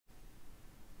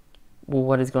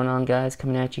What is going on, guys?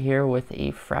 Coming at you here with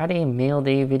a Friday mail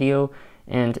day video,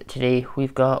 and today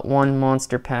we've got one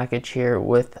monster package here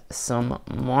with some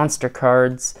monster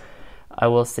cards. I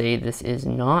will say this is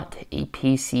not a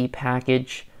PC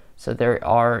package, so there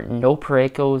are no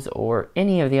Parecos or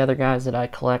any of the other guys that I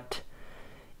collect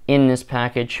in this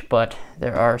package, but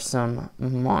there are some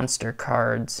monster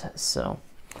cards, so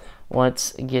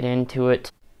let's get into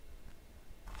it.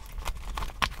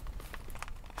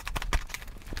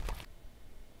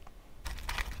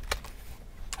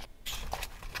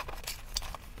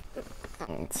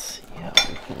 Let's see how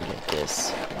we can get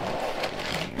this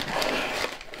in here.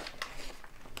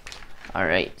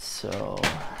 Alright, so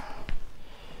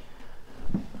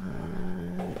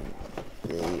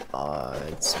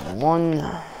it's one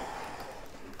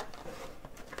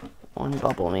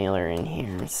bubble mailer in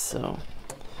here, so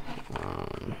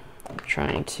I'm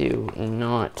trying to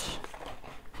not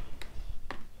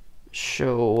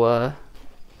show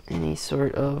any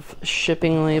sort of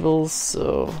shipping labels,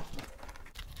 so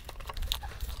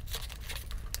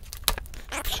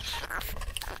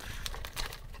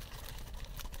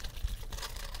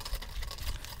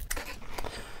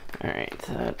alright,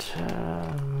 that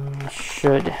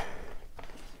should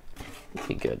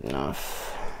be good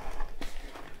enough.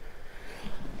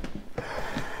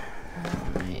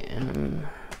 I am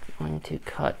going to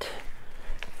cut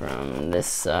from this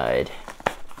side.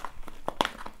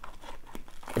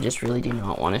 I just really do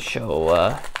not want to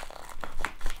show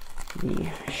the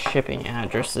shipping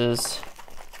addresses,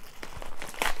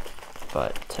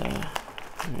 but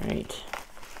alright,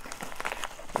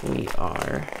 we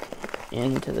are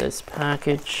into this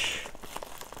package,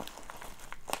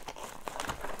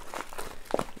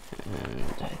 and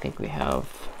I think we have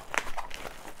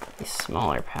a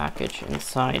smaller package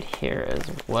inside here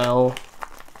as well.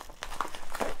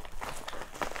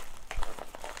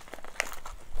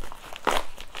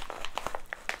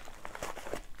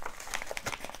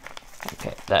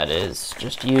 Okay, that is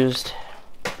just used.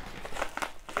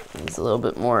 Needs a little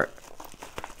bit more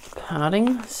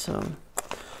padding, so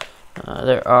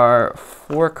there are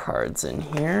 4 cards in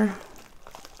here.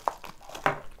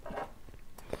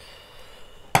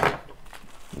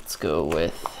 Let's go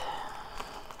with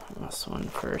this one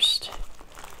first.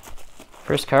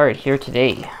 First card here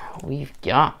today, we've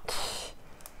got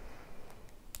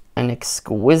an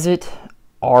exquisite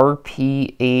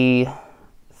RPA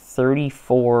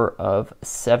 34 of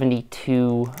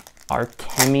 72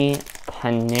 Artemi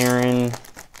Panarin.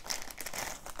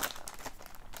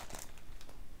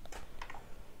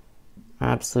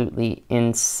 Absolutely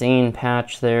insane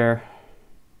patch there.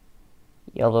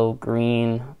 Yellow,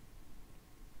 green,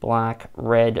 black,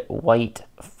 red, white,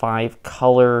 5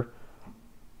 color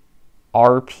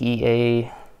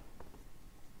RPA.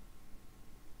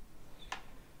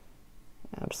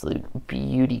 Absolute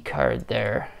beauty card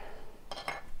there.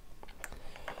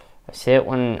 I say it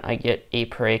when I get a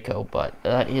Pareco, but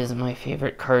that is my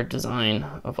favorite card design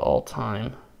of all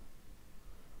time.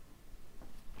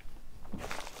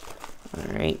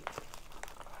 Alright,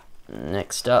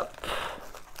 next up.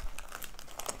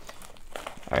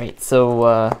 Alright,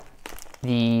 so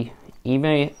the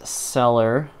eBay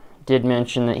seller did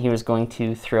mention that he was going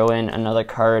to throw in another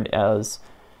card as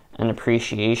an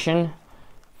appreciation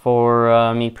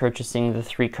for me purchasing the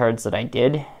 3 cards that I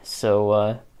did.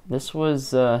 So this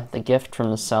was the gift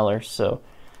from the seller. So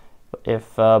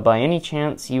if by any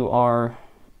chance you are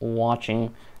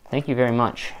watching, thank you very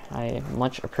much. I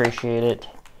much appreciate it.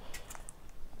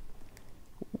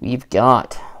 We've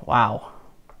got, wow,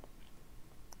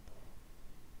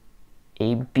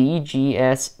 a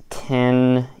BGS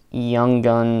 10 Young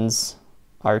Guns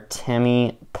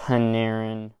Artemi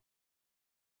Panarin.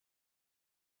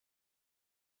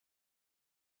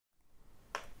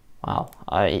 Wow,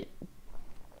 I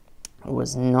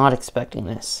was not expecting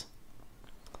this.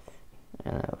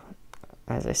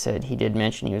 As I said, he did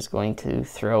mention he was going to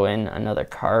throw in another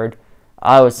card.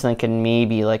 I was thinking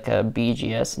maybe like a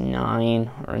BGS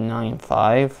 9 or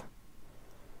 9.5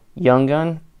 Young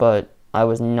Gun, but I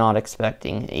was not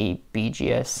expecting a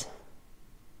BGS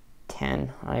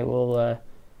 10. I will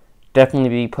definitely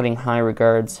be putting high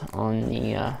regards on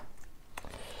the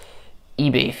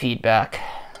eBay feedback.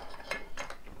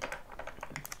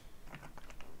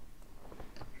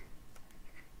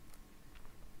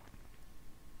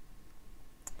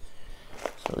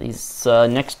 So these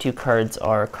next 2 cards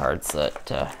are cards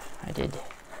that I did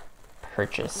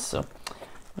purchase. So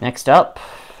next up,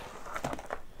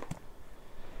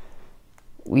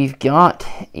 we've got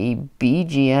a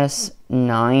BGS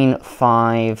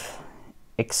 9.5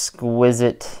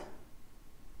 exquisite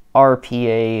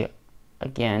RPA,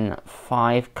 again,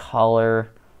 5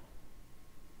 color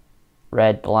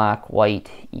red, black,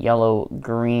 white, yellow,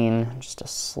 green, just a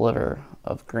sliver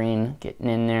of green getting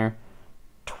in there.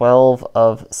 12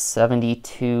 of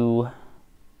 72.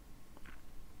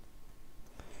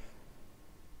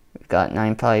 We've got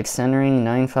 9-5 centering,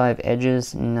 9-5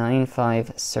 edges,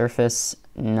 9-5 surface,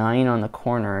 9 on the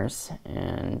corners,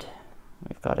 and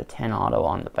we've got a 10 auto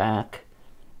on the back.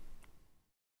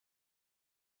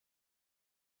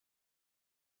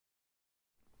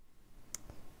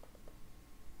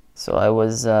 So I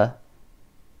was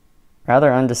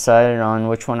rather undecided on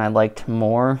which one I liked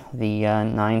more, the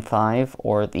 9-5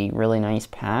 or the really nice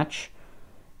patch.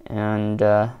 And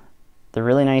the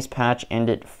really nice patch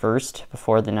ended first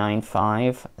before the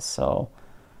 9-5, so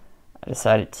I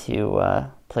decided to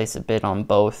place a bid on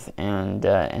both, and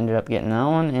ended up getting that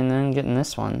one and then getting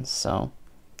this one. So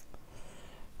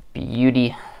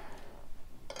beauty.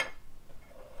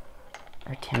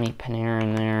 Artemi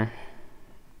Panarin there.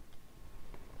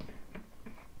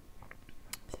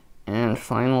 And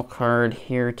final card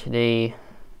here today.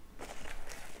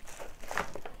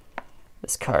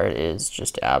 This card is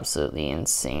just absolutely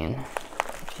insane,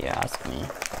 if you ask me.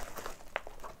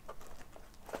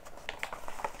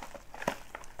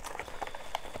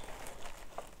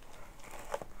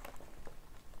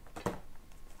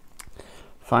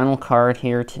 Final card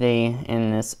here today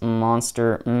in this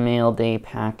Monster Mail Day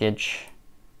package.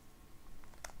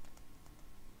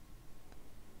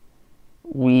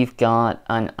 We've got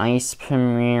an Ice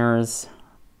Premier's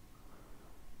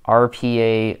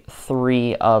RPA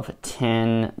 3 of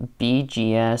 10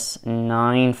 BGS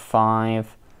 9-5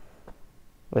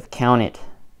 with, count it,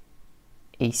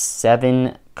 a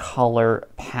 7-color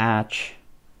patch.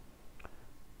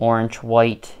 Orange,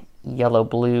 white, yellow,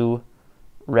 blue,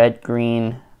 red,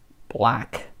 green,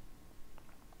 black.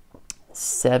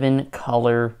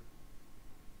 7-color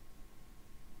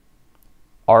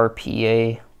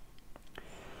RPA.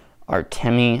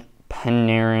 Artemi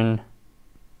Panarin.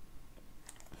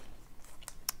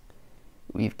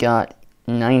 We've got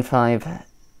 9-5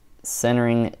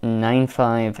 centering,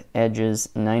 9-5 edges,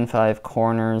 9-5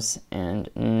 corners, and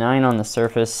 9 on the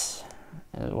surface,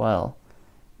 as well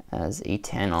as a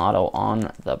 10 auto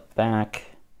on the back.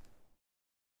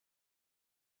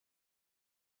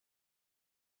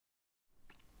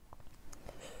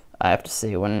 I have to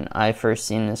say, when I first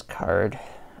seen this card,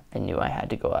 I knew I had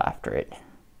to go after it.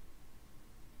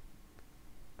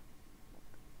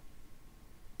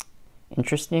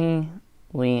 Interestingly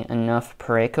enough,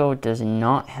 Parayko does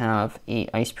not have a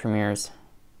Ice Premier's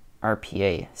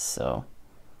RPA, so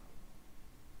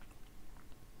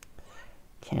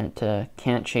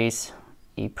can't chase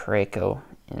a Parayko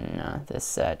in this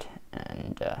set.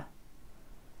 And I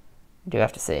do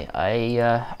have to say,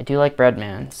 I do like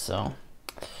Breadman, so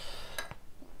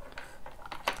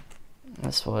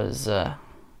this was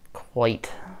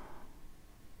quite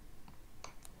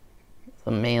the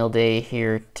mail day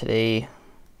here today.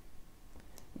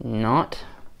 Not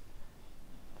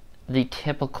the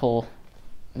typical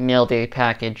mail day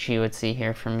package you would see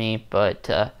here from me, but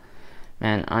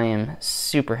man, I am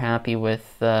super happy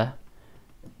with that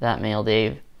mail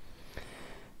day.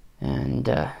 And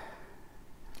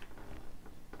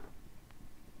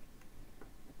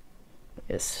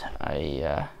yes,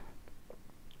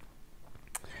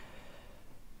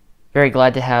 very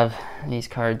glad to have these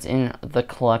cards in the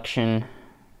collection.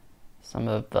 Some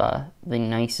of the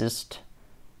nicest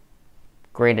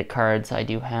graded cards I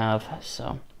do have,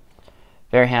 so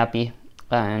very happy.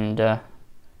 And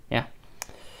yeah,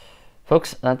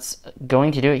 folks, that's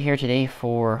going to do it here today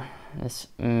for this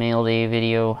mail day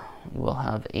video. We'll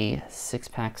have a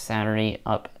 6-pack Saturday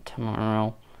up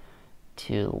tomorrow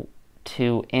to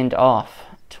end off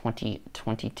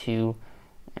 2022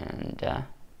 and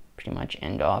pretty much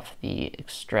end off the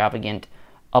extravagant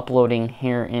uploading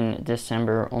here in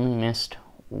December. Only missed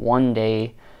one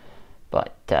day,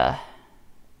 but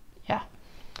yeah,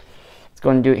 it's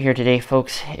going to do it here today,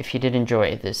 folks. If you did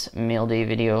enjoy this mail day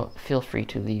video, feel free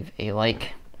to leave a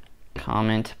like,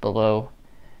 comment below,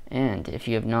 and if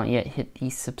you have not yet hit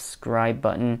the subscribe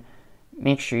button,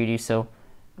 make sure you do so.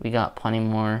 We got plenty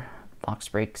more box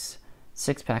breaks,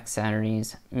 6-pack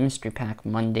Saturdays, mystery pack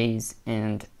Mondays,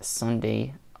 and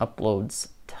Sunday uploads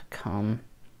to come.